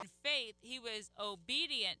faith, he was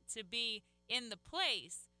obedient to be in the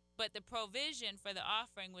place, but the provision for the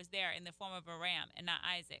offering was there in the form of a ram and not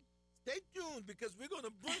Isaac. Stay tuned because we're going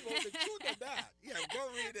to bring all the truth of that. Yeah, go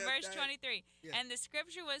read it. Verse 23. Yeah. And the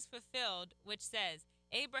scripture was fulfilled, which says,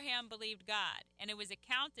 Abraham believed God, and it was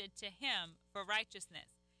accounted to him for righteousness,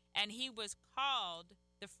 and he was called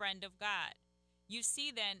the friend of God. You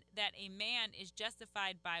see then that a man is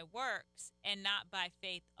justified by works and not by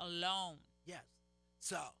faith alone. Yes.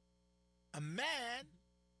 So, a man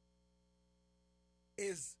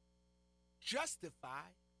is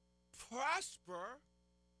justified, prosper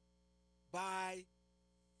by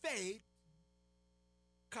faith,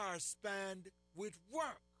 correspond with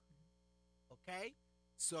work. Okay?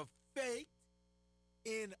 So faith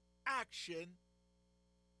in action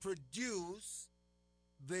produce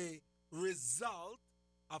the result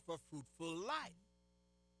of a fruitful life.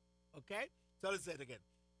 Okay? So let's say it again.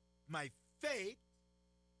 My faith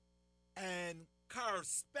and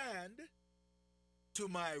correspond to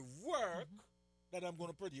my work that I'm going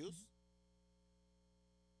to produce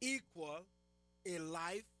equal a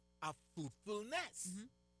life of fruitfulness,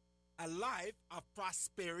 a life of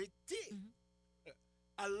prosperity,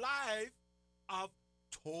 a life of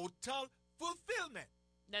total fulfillment.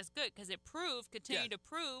 That's good because it continued to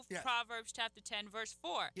prove Proverbs chapter 10, verse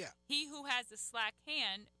 4. Yeah. He who has a slack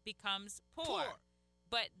hand becomes poor.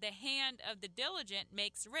 But the hand of the diligent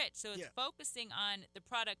makes rich. So it's focusing on the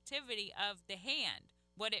productivity of the hand,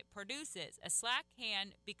 what it produces. A slack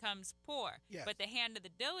hand becomes poor. Yes. But the hand of the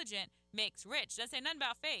diligent makes rich. Doesn't say nothing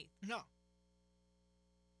about faith. No.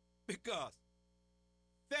 Because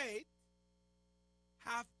faith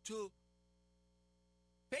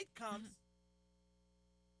comes.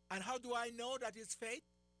 And how do I know that it's faith?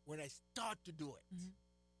 When I start to do it.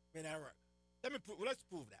 When I work. Let's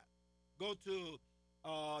prove that. Go to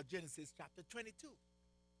Genesis chapter 22.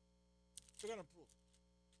 We're going to prove.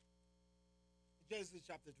 Genesis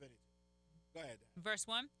chapter 22. Go ahead. Dan. Verse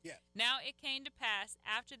 1? Yeah. Now it came to pass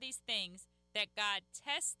after these things that God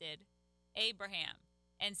tested Abraham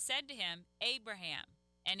and said to him, Abraham.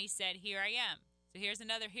 And he said, Here I am. So here's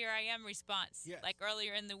another here I am response. Yes. Like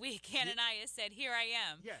earlier in the week, Ananias said, Here I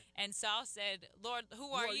am. Yeah. And Saul said, Lord,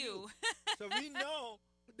 who are you? So we know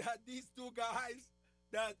that these two guys,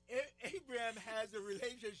 that Abraham has a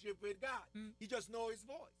relationship with God. He just knows his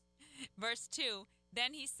voice. Verse 2,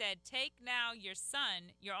 Then he said, Take now your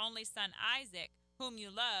son, your only son Isaac, whom you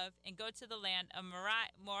love, and go to the land of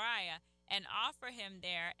Moriah, and offer him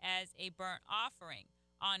there as a burnt offering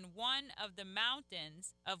on one of the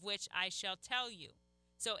mountains of which I shall tell you.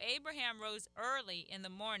 So Abraham rose early in the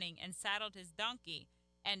morning and saddled his donkey,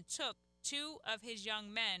 and took 2 of his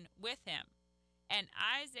young men with him, and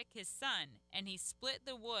Isaac his son, and he split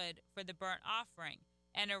the wood for the burnt offering,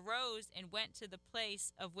 and arose and went to the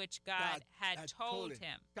place of which God had told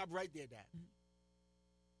him. Stop right there, Dad.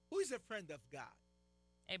 Who is a friend of God?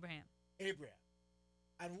 Abraham. Abraham.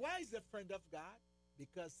 And why is a friend of God?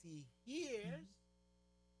 Because he hears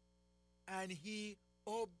and he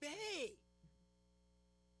obeys.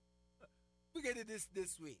 We get it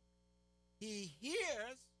this week. He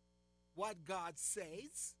hears what God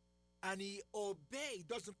says and he obeys,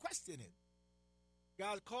 doesn't question it.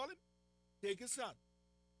 God called him, take his son.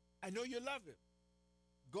 I know you love him.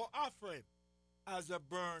 Go offer him as a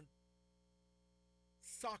burnt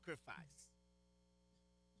sacrifice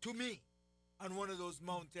to me on one of those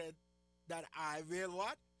mountains that I will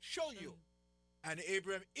what? Show you. And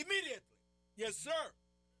Abraham immediately, yes, sir.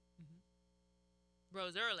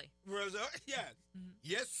 Rose early. Yes.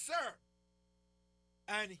 Yes, sir.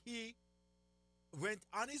 And he went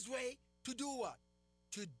on his way to do what?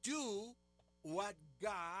 To do what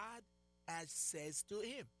God has says to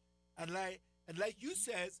him. And like you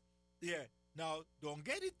says, yeah, now don't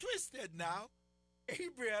get it twisted now.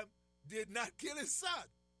 Abraham did not kill his son.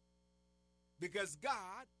 Because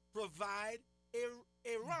God provide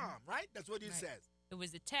a ram, right? That's what he says. It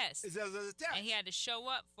was a test. It says it was a test. And he had to show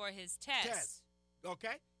up for his test.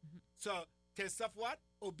 Okay? So, test of what?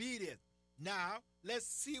 Obedience. Now, let's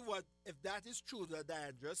see if that is true that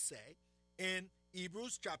I just say in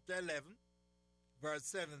Hebrews chapter 11, verse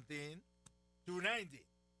 17 through 19.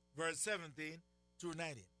 Verse 17 through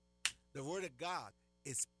 19. The word of God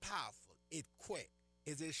is powerful. It's quick.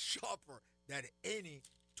 It is sharper than any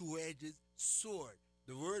two-edged sword.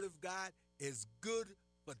 The word of God is good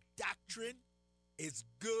for doctrine. It's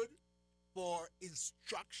good for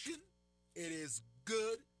instruction. It is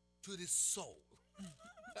good to the soul.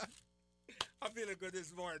 I'm feeling good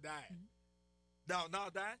this morning, Diane. Now,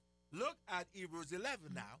 Diane, look at Hebrews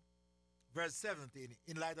 11 now, verse 17,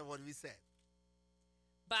 in light of what we said.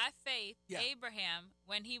 By faith, Yeah. Abraham,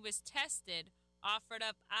 when he was tested, offered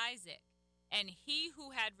up Isaac. And he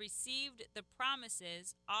who had received the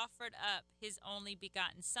promises offered up his only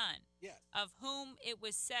begotten son, Yes. of whom it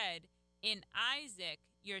was said, in Isaac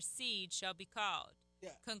your seed shall be called.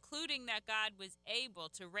 Yeah. Concluding that God was able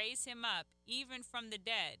to raise him up even from the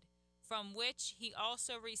dead, from which he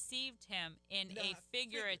also received him in a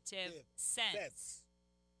figurative sense.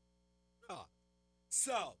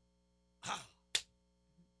 So,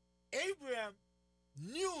 Abraham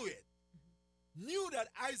knew that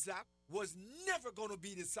Isaac was never going to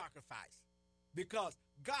be the sacrifice, because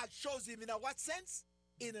God shows him in a what sense?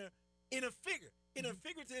 In a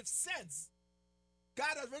figurative sense.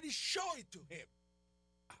 God already showed it to him.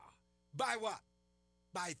 By what?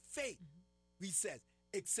 By faith. He says,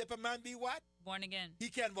 except a man be what? Born again. He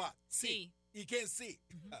can what? See. He can see.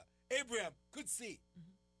 Abraham could see.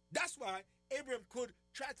 That's why Abraham could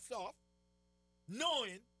track off,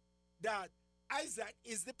 knowing that Isaac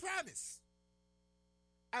is the promise.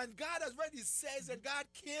 And God already says that God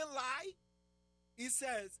can't lie. He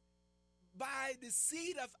says, by the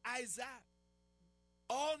seed of Isaac,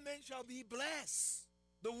 all men shall be blessed.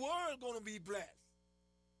 The world going to be blessed.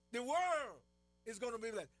 The world is going to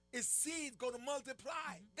be blessed. His seed going to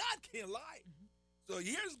multiply. God can't lie. So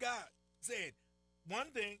here's God saying,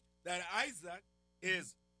 one thing, that Isaac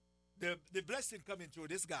is the blessing coming through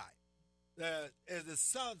this guy. As the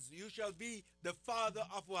sons, you shall be the father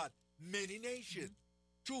of what? Many nations.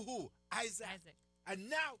 To who? Isaac. And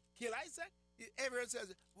now, kill Isaac? Everyone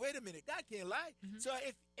says, wait a minute, God can't lie. So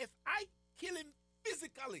if I kill him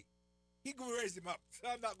physically, he can raise him up. So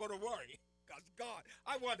I'm not going to worry. Because God,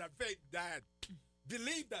 I want that faith, Dad.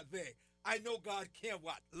 Believe that thing. I know God can't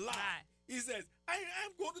what? Lie. He says, I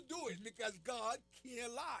am going to do it because God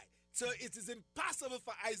can't lie. So it is impossible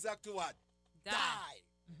for Isaac to what? Die.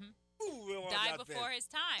 Ooh, die before his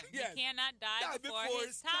time. Yes. He cannot die before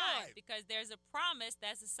his time, because there's a promise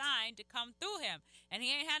that's assigned to come through him. And he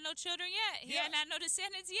ain't had no children yet. He ain't had no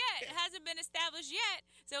descendants yet. It hasn't been established yet.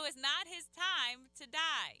 So it's not his time to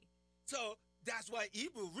die. So that's why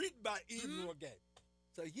Hebrew, read by Hebrew again.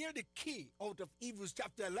 So here the key out of Hebrews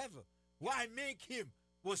chapter 11. Why make him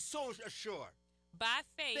was so assured. By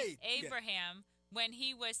faith Abraham, when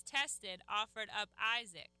he was tested, offered up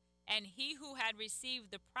Isaac. And he who had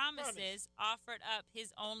received the promises offered up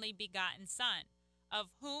his only begotten son, of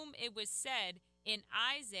whom it was said, in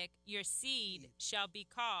Isaac your seed shall be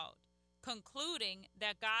called, concluding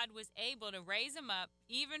that God was able to raise him up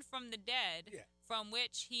even from the dead, from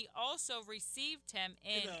which he also received him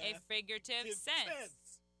in a figurative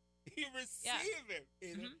sense. He received him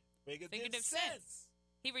in a figurative sense.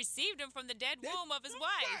 He received him from the dead womb of his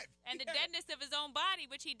wife, and the deadness of his own body,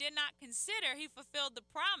 which he did not consider. He fulfilled the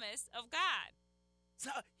promise of God.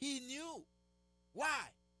 So he knew.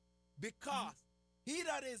 Why? Because he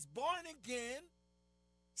that is born again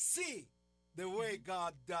see the way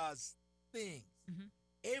God does things.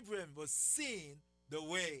 Abraham was seeing the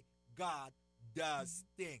way God does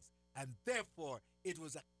things, and therefore it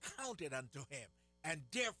was accounted unto him. And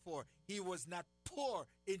therefore he was not poor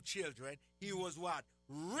in children. He was what?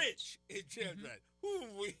 Rich in children.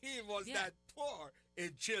 He was not poor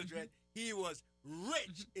in children. He was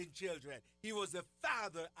rich in children. He was the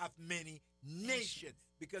father of many nations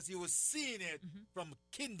because he was seeing it from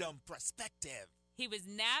kingdom perspective. He was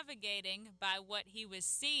navigating by what he was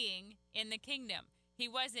seeing in the kingdom. He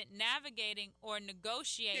wasn't navigating or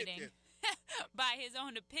negotiating by his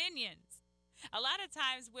own opinions. A lot of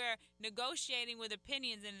times we're negotiating with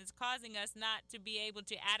opinions, and it's causing us not to be able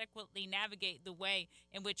to adequately navigate the way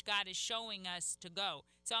in which God is showing us to go.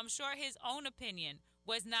 So I'm sure his own opinion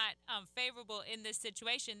was not favorable in this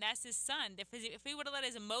situation. That's his son. If he would have let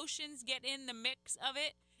his emotions get in the mix of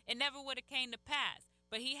it, it never would have came to pass.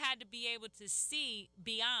 But he had to be able to see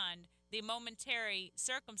beyond the momentary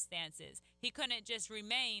circumstances. He couldn't just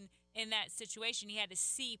remain in that situation. He had to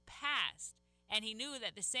see past. And he knew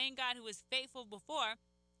that the same God who was faithful before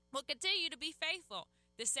will continue to be faithful.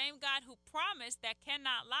 The same God who promised that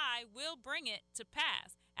cannot lie will bring it to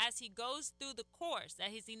pass as he goes through the course,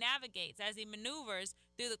 as he navigates, as he maneuvers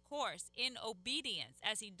through the course in obedience,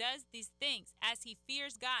 as he does these things, as he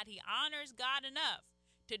fears God. He honors God enough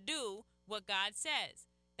to do what God says.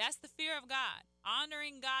 That's the fear of God,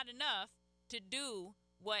 honoring God enough to do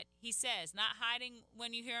what he says, not hiding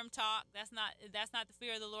when you hear him talk. That's not the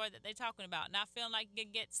fear of the Lord that they're talking about. Not feeling like you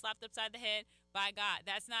can get slapped upside the head by God.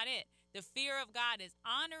 That's not it. The fear of God is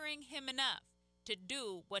honoring him enough to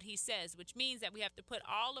do what he says, which means that we have to put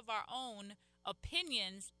all of our own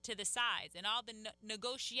opinions to the sides and all the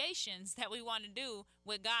negotiations that we want to do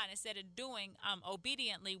with God instead of doing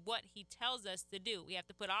obediently what he tells us to do. We have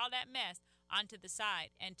to put all that mess onto the side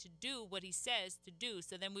and to do what he says to do,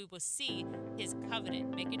 so then we will see his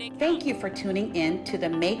covenant. Make your day count. Thank you for tuning in to the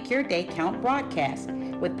Make Your Day Count broadcast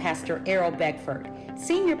with Pastor Errol Beckford,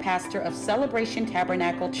 Senior Pastor of Celebration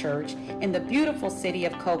Tabernacle Church in the beautiful city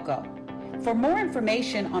of Cocoa. For more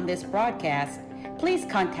information on this broadcast, please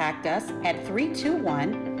contact us at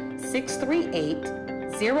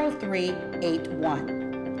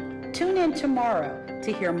 321-638-0381. Tune in tomorrow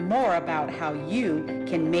to hear more about how you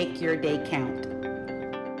can make your day count.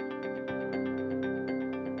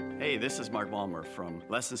 Hey, this is Mark Ballmer from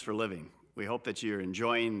Lessons for Living. We hope that you're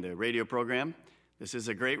enjoying the radio program. This is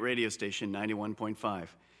a great radio station, 91.5.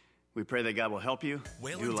 We pray that God will help you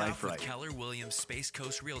do life right. Keller Williams Space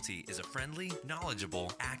Coast Realty is a friendly,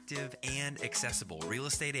 knowledgeable, active, and accessible real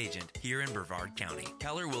estate agent here in Brevard County.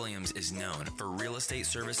 Keller Williams is known for real estate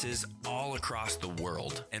services all across the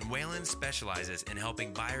world, and Wayland specializes in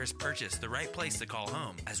helping buyers purchase the right place to call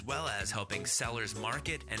home, as well as helping sellers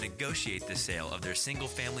market and negotiate the sale of their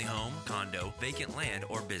single-family home, condo, vacant land,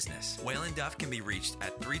 or business. Wayland Duff can be reached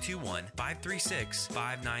at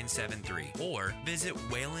 321-536-5973 or visit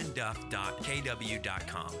waylandduff.kw.com.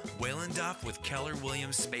 Wayland Duff with Keller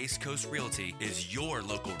Williams Space Coast Realty is your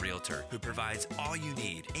local realtor who provides all you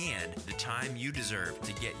need and the time you deserve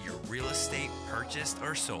to get your real estate purchased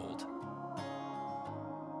or sold.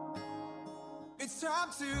 It's time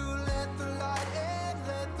to let the light in,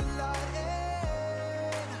 let the light in.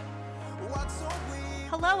 What's on we?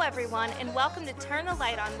 Hello everyone, and welcome to Turn the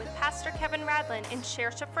Light On with Pastor Kevin Radlin in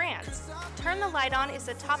Cherche, France. Turn the Light On is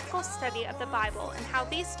a topical study of the Bible and how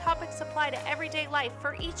these topics apply to everyday life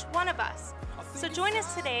for each one of us. So join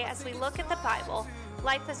us today as we look at the Bible,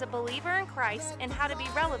 life as a believer in Christ, and how to be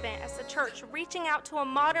relevant as a church reaching out to a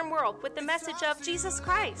modern world with the message of Jesus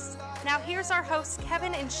Christ. Now here's our hosts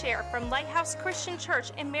Kevin and Cher from Lighthouse Christian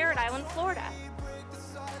Church in Merritt Island, Florida.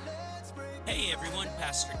 Hey everyone,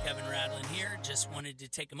 Pastor Kevin Radlin here. Just wanted to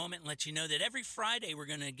take a moment and let you know that every Friday we're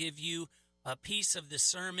going to give you a piece of the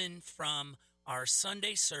sermon from our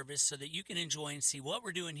Sunday service so that you can enjoy and see what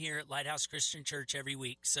we're doing here at Lighthouse Christian Church every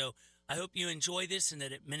week. So I hope you enjoy this and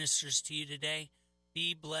that it ministers to you today.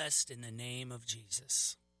 Be blessed in the name of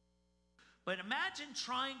Jesus. But imagine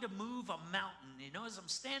trying to move a mountain. You know, as I'm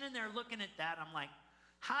standing there looking at that, I'm like,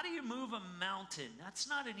 how do you move a mountain? That's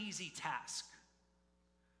not an easy task.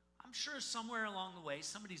 I'm sure somewhere along the way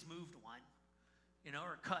somebody's moved one, you know,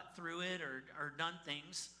 or cut through it or done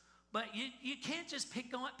things. But you can't just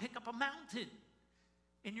pick up a mountain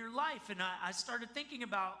in your life. And I started thinking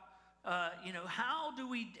about, you know, how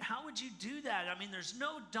would you do that? I mean, there's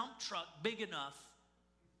no dump truck big enough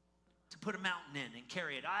to put a mountain in and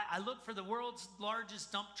carry it. I looked for the world's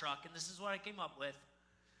largest dump truck, and this is what I came up with.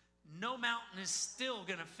 No mountain is still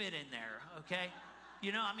going to fit in there, okay?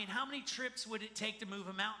 You know, I mean, how many trips would it take to move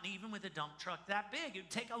a mountain, even with a dump truck that big? It would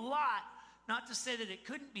take a lot. Not to say that it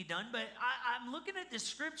couldn't be done, but I'm looking at this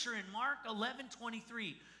scripture in Mark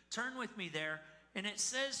 11:23. Turn with me there. And it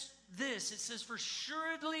says this. It says, "For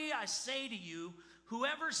assuredly I say to you,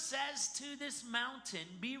 whoever says to this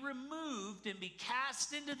mountain, be removed and be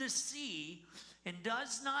cast into the sea, and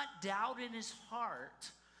does not doubt in his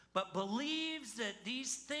heart, but believes that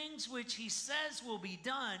these things which he says will be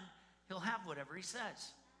done, he'll have whatever he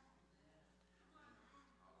says."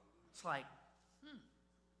 It's like,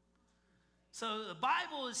 So the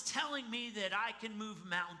Bible is telling me that I can move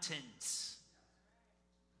mountains.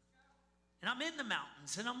 And I'm in the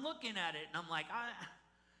mountains, and I'm looking at it, and I'm like,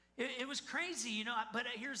 it was crazy, you know. But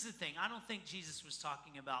here's the thing. I don't think Jesus was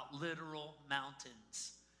talking about literal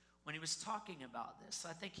mountains when he was talking about this.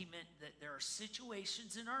 I think he meant that there are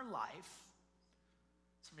situations in our life.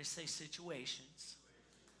 Somebody say situations.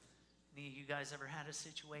 Any of you guys ever had a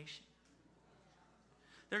situation?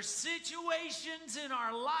 There's situations in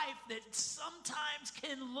our life that sometimes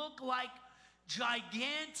can look like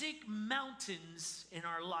gigantic mountains in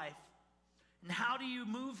our life. And how do you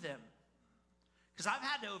move them? Because I've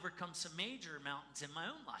had to overcome some major mountains in my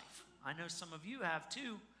own life. I know some of you have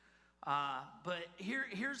too. But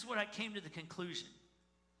here's what I came to the conclusion.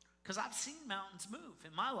 Because I've seen mountains move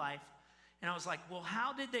in my life. And I was like, well,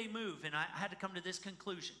 how did they move? And I had to come to this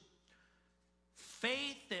conclusion.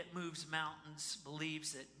 Faith that moves mountains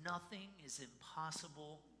believes that nothing is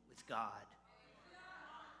impossible with God.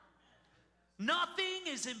 Nothing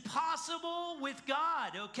is impossible with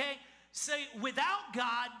God, okay? Say, without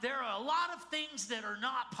God, there are a lot of things that are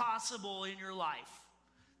not possible in your life.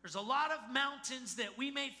 There's a lot of mountains that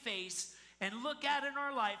we may face, and look at in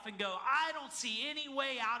our life and go, I don't see any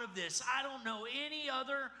way out of this. I don't know any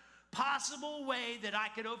other possible way that I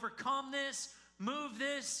could overcome this, move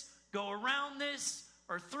this, go around this,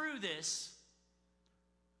 or through this.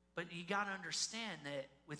 But you got to understand that with